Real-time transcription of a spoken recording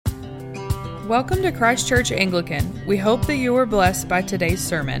Welcome to Christ Church Anglican. We hope that you were blessed by today's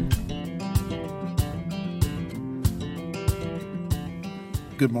sermon.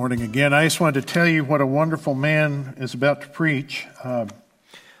 Good morning again. I just wanted to tell you what a wonderful man is about to preach.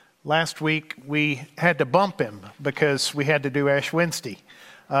 Last week we had to bump him because we had to do Ash Wednesday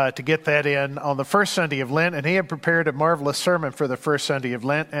to get that in on the first Sunday of Lent, and he had prepared a marvelous sermon for the first Sunday of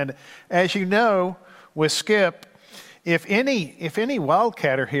Lent. And as you know, with Skip, if any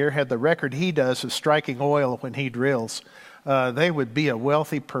wildcatter here had the record he does of striking oil when he drills, they would be a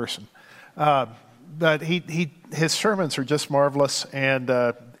wealthy person. But his sermons are just marvelous, and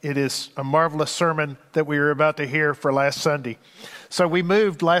it is a marvelous sermon that we were about to hear for last Sunday. So we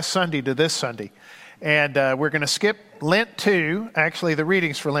moved last Sunday to this Sunday, and we're going to skip Lent 2, actually the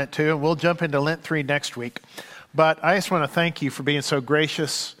readings for Lent 2, and we'll jump into Lent 3 next week. But I just want to thank you for being so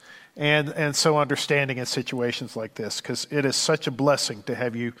gracious and so understanding in situations like this, because it is such a blessing to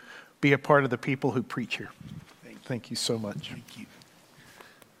have you be a part of the people who preach here. Thank you so much. Thank you.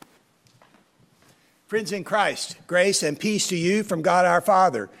 Friends in Christ, grace and peace to you from God our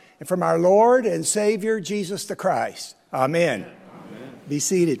Father and from our Lord and Savior, Jesus the Christ. Amen. Amen. Be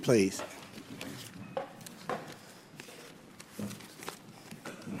seated, please.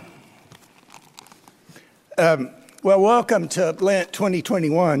 Well, welcome to Lent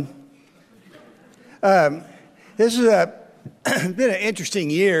 2021. This has been an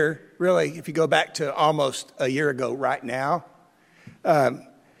interesting year, really, if you go back to almost a year ago right now.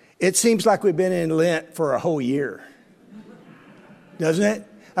 It seems like we've been in Lent for a whole year, doesn't it?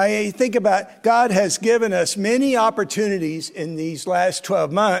 I mean, you think about, God has given us many opportunities in these last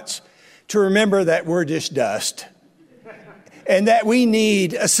 12 months to remember that we're just dust and that we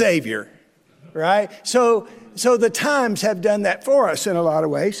need a Savior, right? So the times have done that for us in a lot of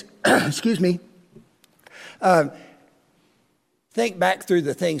ways. Excuse me. Think back through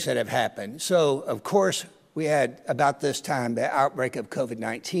the things that have happened. So, of course, we had about this time the outbreak of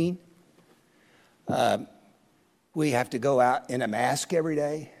COVID-19. We have to go out in a mask every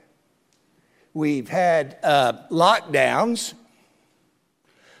day. We've had lockdowns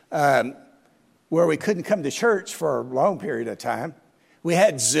where we couldn't come to church for a long period of time. We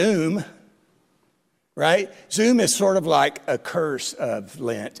had Zoom, right? Zoom is sort of like a curse of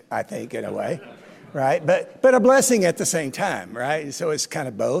Lent, I think, in a way, right? But a blessing at the same time, right? So it's kind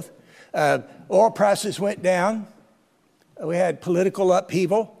of both. Oil prices went down. We had political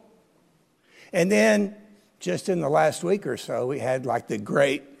upheaval. And then just in the last week or so, we had like the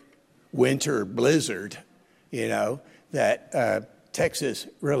great winter blizzard, that Texas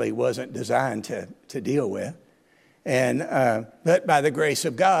really wasn't designed to deal with. But by the grace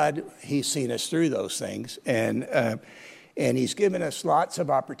of God, he's seen us through those things. And he's given us lots of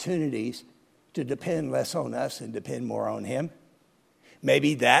opportunities to depend less on us and depend more on him.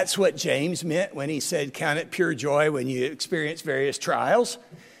 Maybe that's what James meant when he said, count it pure joy when you experience various trials.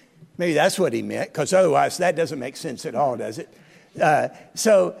 Maybe that's what he meant, because otherwise that doesn't make sense at all, does it?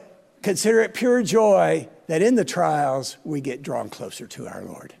 So consider it pure joy that in the trials we get drawn closer to our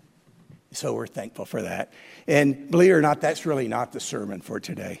Lord. So we're thankful for that. And believe it or not, that's really not the sermon for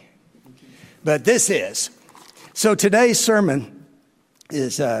today. But this is. So today's sermon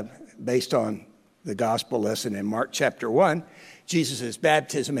is based on the gospel lesson in Mark chapter 1. Jesus'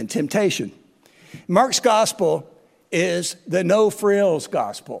 baptism and temptation. Mark's gospel is the no frills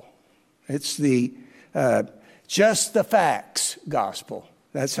gospel. It's the just the facts gospel.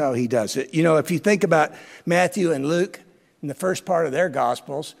 That's how he does it. If you think about Matthew and Luke in the first part of their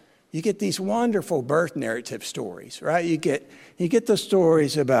gospels, you get these wonderful birth narrative stories, right? You get the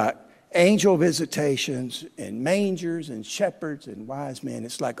stories about angel visitations and mangers and shepherds and wise men.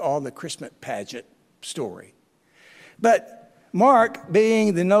 It's like all the Christmas pageant story. But Mark,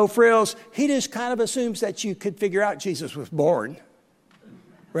 being the no frills, he just kind of assumes that you could figure out Jesus was born,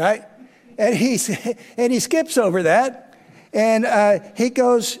 right? And he skips over that, and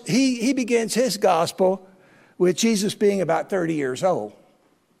he begins his gospel with Jesus being about 30 years old,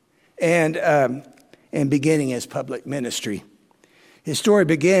 and beginning his public ministry. His story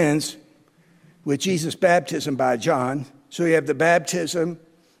begins with Jesus' baptism by John. So you have the baptism,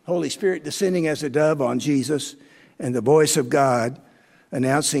 Holy Spirit descending as a dove on Jesus, and the voice of God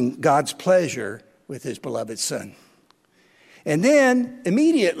announcing God's pleasure with his beloved Son. And then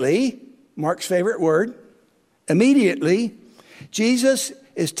immediately, Mark's favorite word, immediately, Jesus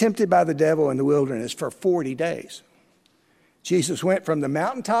is tempted by the devil in the wilderness for 40 days. Jesus went from the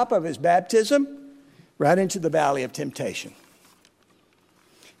mountaintop of his baptism right into the valley of temptation.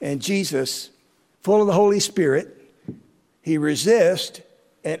 And Jesus, full of the Holy Spirit, he resists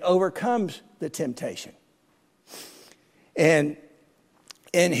and overcomes the temptation. And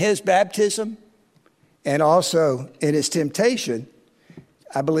in his baptism and also in his temptation,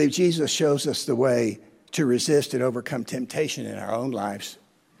 I believe Jesus shows us the way to resist and overcome temptation in our own lives.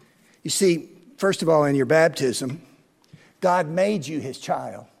 You see, first of all, in your baptism, God made you his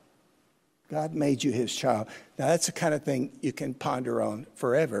child. God made you his child. Now, that's the kind of thing you can ponder on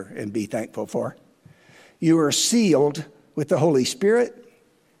forever and be thankful for. You are sealed with the Holy Spirit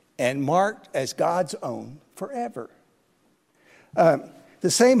and marked as God's own forever. The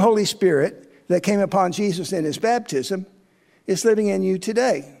same Holy Spirit that came upon Jesus in his baptism is living in you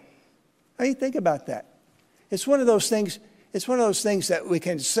today. How do you think about that? It's one of those things that we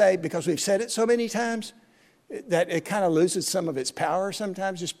can say, because we've said it so many times, that it kind of loses some of its power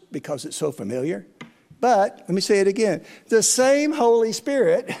sometimes just because it's so familiar. But let me say it again. The same Holy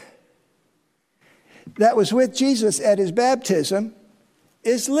Spirit that was with Jesus at his baptism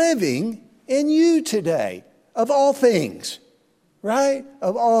is living in you today, of all things, right?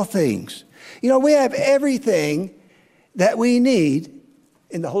 Of all things. You know, we have everything that we need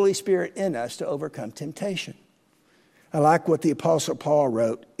in the Holy Spirit in us to overcome temptation. I like what the Apostle Paul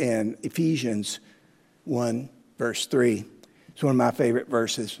wrote in Ephesians 1, verse 3. It's one of my favorite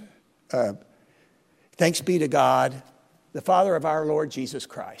verses. Thanks be to God, the Father of our Lord Jesus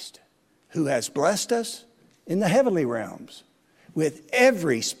Christ, who has blessed us in the heavenly realms with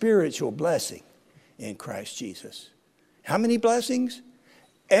every spiritual blessing in Christ Jesus. How many blessings?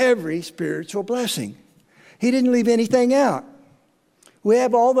 Every spiritual blessing. He didn't leave anything out. We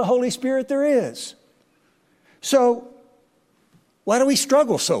have all the Holy Spirit there is. So, why do we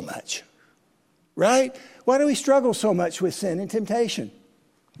struggle so much? Right? Why do we struggle so much with sin and temptation?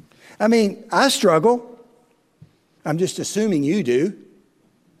 I mean, I struggle. I'm just assuming you do.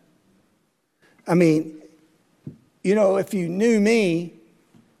 I mean, you know, if you knew me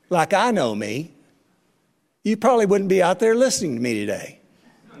like I know me, you probably wouldn't be out there listening to me today.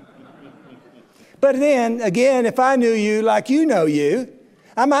 But then, again, if I knew you like you know you,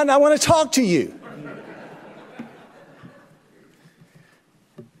 I might not want to talk to you.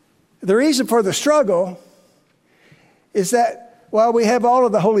 The reason for the struggle is that while we have all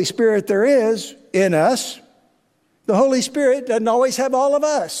of the Holy Spirit there is in us, the Holy Spirit doesn't always have all of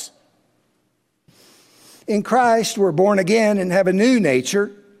us. In Christ, we're born again and have a new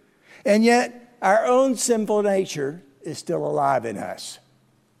nature, and yet our own sinful nature is still alive in us.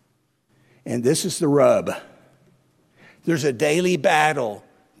 And this is the rub. There's a daily battle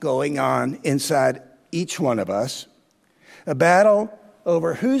going on inside each one of us, a battle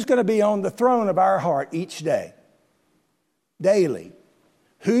over who's going to be on the throne of our heart each day, daily.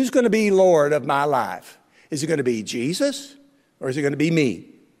 Who's going to be Lord of my life? Is it going to be Jesus or is it going to be me?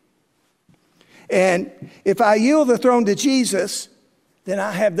 And if I yield the throne to Jesus, then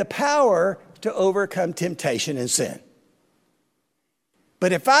I have the power to overcome temptation and sin.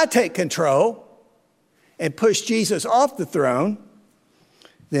 But if I take control and push Jesus off the throne,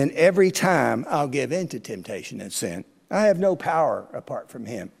 then every time I'll give in to temptation and sin. I have no power apart from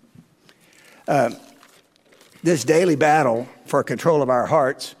him. This daily battle for control of our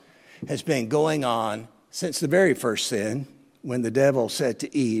hearts has been going on since the very first sin, when the devil said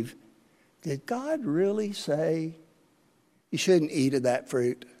to Eve, "Did God really say you shouldn't eat of that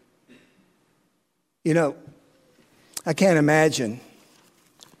fruit?" You know, I can't imagine,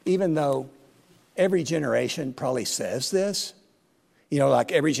 even though every generation probably says this, you know,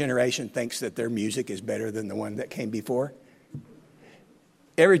 like every generation thinks that their music is better than the one that came before.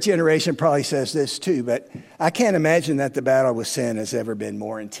 Every generation probably says this too, but I can't imagine that the battle with sin has ever been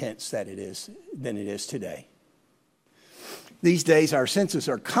more intense than it is today. These days, our senses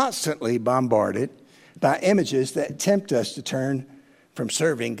are constantly bombarded by images that tempt us to turn from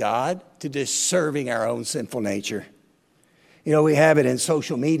serving God to just serving our own sinful nature. You know, we have it in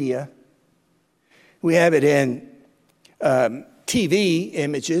social media. We have it in TV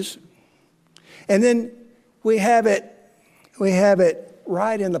images. And then we have it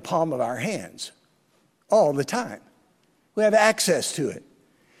right in the palm of our hands all the time. We have access to it.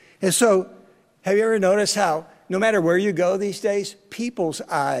 And so, have you ever noticed how no matter where you go these days, people's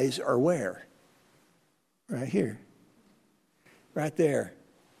eyes are where? Right here. Right there.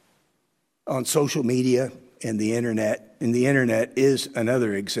 On social media and the internet. And the internet is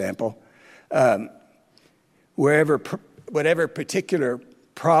another example. Whatever particular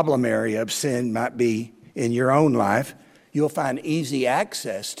problem area of sin might be in your own life, you'll find easy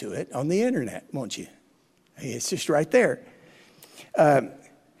access to it on the internet, won't you? It's just right there.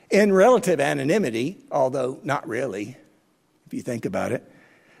 In relative anonymity, although not really, if you think about it.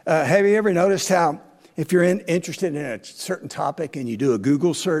 Have you ever noticed how if you're interested in a certain topic and you do a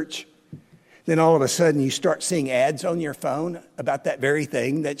Google search, then all of a sudden you start seeing ads on your phone about that very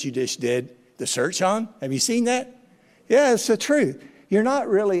thing that you just did the search on. Have you seen that? Yeah, it's the truth. You're not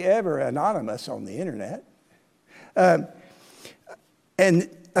really ever anonymous on the internet. The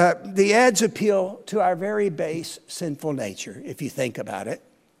ads appeal to our very base sinful nature, if you think about it.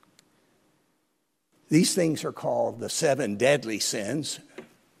 These things are called the 7 deadly sins.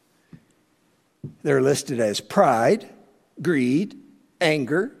 They're listed as pride, greed,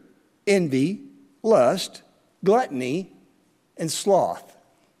 anger, envy, lust, gluttony, and sloth.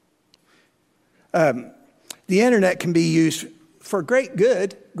 The internet can be used for great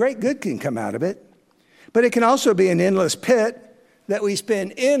good. Great good can come out of it. But it can also be an endless pit that we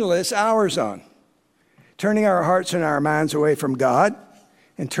spend endless hours on, turning our hearts and our minds away from God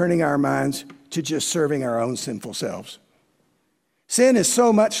and turning our minds to just serving our own sinful selves. Sin is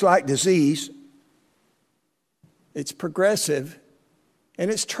so much like disease. It's progressive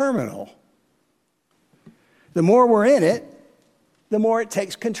and it's terminal. The more we're in it, the more it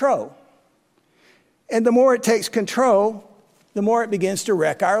takes control. And the more it takes control, the more it begins to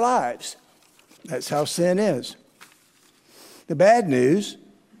wreck our lives. That's how sin is. The bad news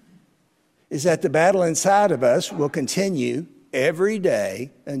is that the battle inside of us will continue every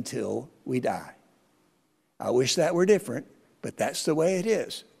day until we die. I wish that were different, but that's the way it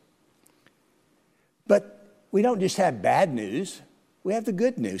is. But we don't just have bad news, we have the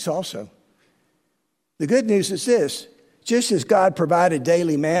good news also. The good news is this: just as God provided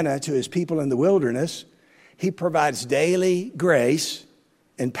daily manna to his people in the wilderness, he provides daily grace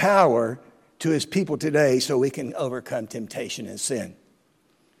and power to his people today so we can overcome temptation and sin.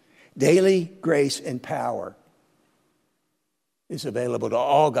 Daily grace and power is available to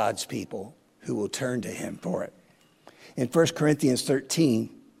all God's people who will turn to him for it. In 1 Corinthians 13,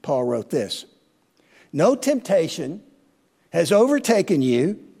 Paul wrote this: "No temptation has overtaken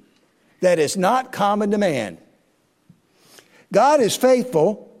you that is not common to man. God is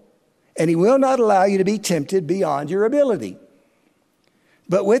faithful, and he will not allow you to be tempted beyond your ability.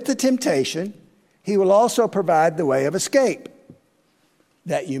 But with the temptation, he will also provide the way of escape,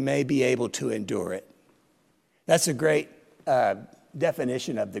 that you may be able to endure it." That's a great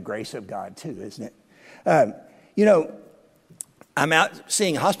definition of the grace of God too, isn't it? I'm out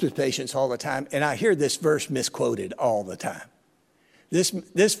seeing hospice patients all the time, and I hear this verse misquoted all the time.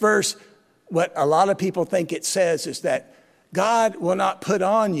 This verse, what a lot of people think it says is that God will not put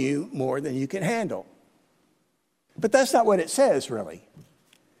on you more than you can handle. But that's not what it says, really.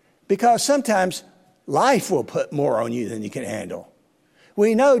 Because sometimes life will put more on you than you can handle.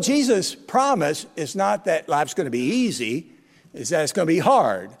 We know Jesus' promise is not that life's going to be easy, it's that it's going to be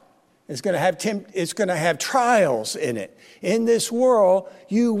hard. It's going to have trials in it. In this world,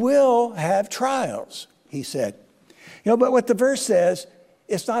 you will have trials, he said. But what the verse says,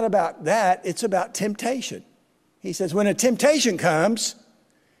 it's not about that, it's about temptation. He says, when a temptation comes,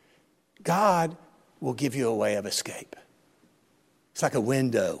 God will give you a way of escape. It's like a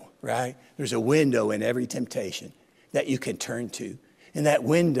window, right? There's a window in every temptation that you can turn to. And that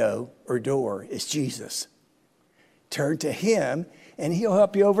window or door is Jesus. Turn to him, and he'll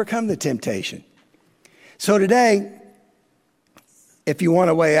help you overcome the temptation. So today, if you want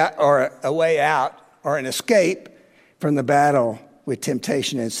a way out or an escape from the battle with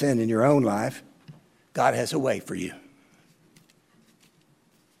temptation and sin in your own life, God has a way for you.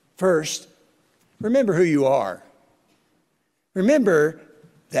 First, remember who you are. Remember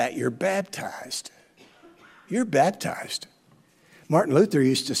that you're baptized. You're baptized. Martin Luther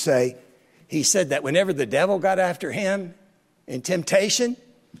used to say, he said that whenever the devil got after him in temptation,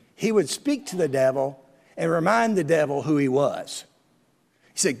 he would speak to the devil and remind the devil who he was.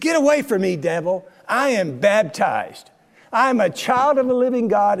 He said, "Get away from me, devil. I am baptized. I'm a child of the living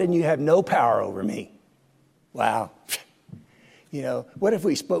God, and you have no power over me." Wow. What if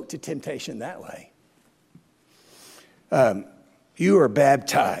we spoke to temptation that way? You are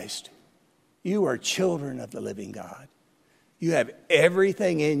baptized. You are children of the living God. You have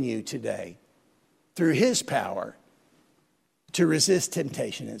everything in you today through his power to resist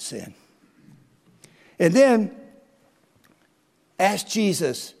temptation and sin. And then ask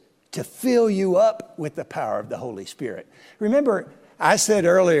Jesus to fill you up with the power of the Holy Spirit. Remember, I said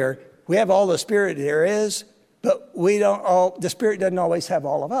earlier, we have all the Spirit there is, but the Spirit doesn't always have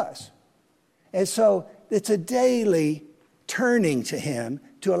all of us. And so it's a daily turning to him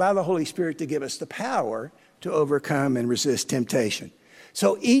to allow the Holy Spirit to give us the power to overcome and resist temptation.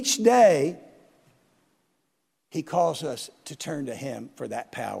 So each day, he calls us to turn to him for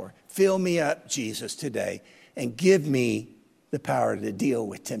that power. Fill me up, Jesus, today, and give me the power to deal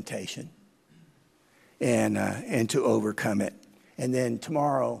with temptation and to overcome it. And then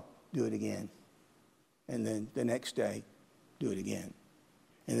tomorrow, do it again. And then the next day, do it again.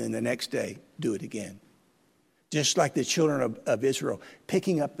 And then the next day, do it again. Just like the children of Israel,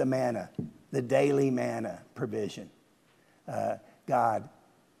 picking up the manna, the daily manna provision. God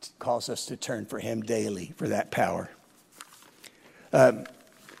calls us to turn for him daily for that power.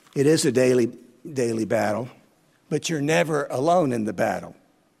 It is a daily battle, but you're never alone in the battle.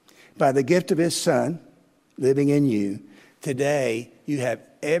 By the gift of his Son living in you, today you have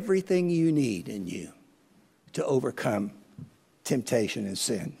everything you need in you to overcome temptation and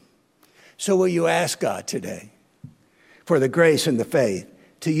sin. So will you ask God today for the grace and the faith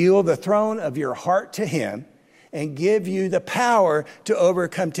to yield the throne of your heart to him and give you the power to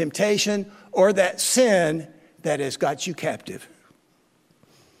overcome temptation or that sin that has got you captive?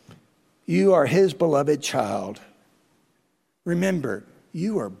 You are his beloved child. Remember,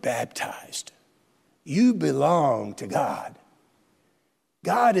 you are baptized. You belong to God.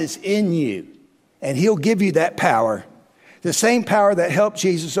 God is in you, and he'll give you that power. The same power that helped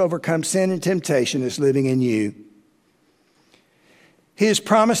Jesus overcome sin and temptation is living in you. He has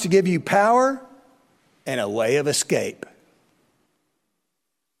promised to give you power and a way of escape.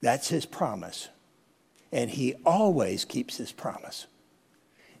 That's his promise. And he always keeps his promise.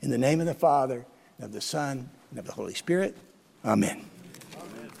 In the name of the Father, and of the Son, and of the Holy Spirit, amen.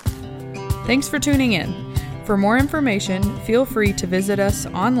 Thanks for tuning in. For more information, feel free to visit us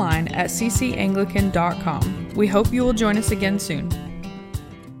online at ccanglican.com. We hope you will join us again soon.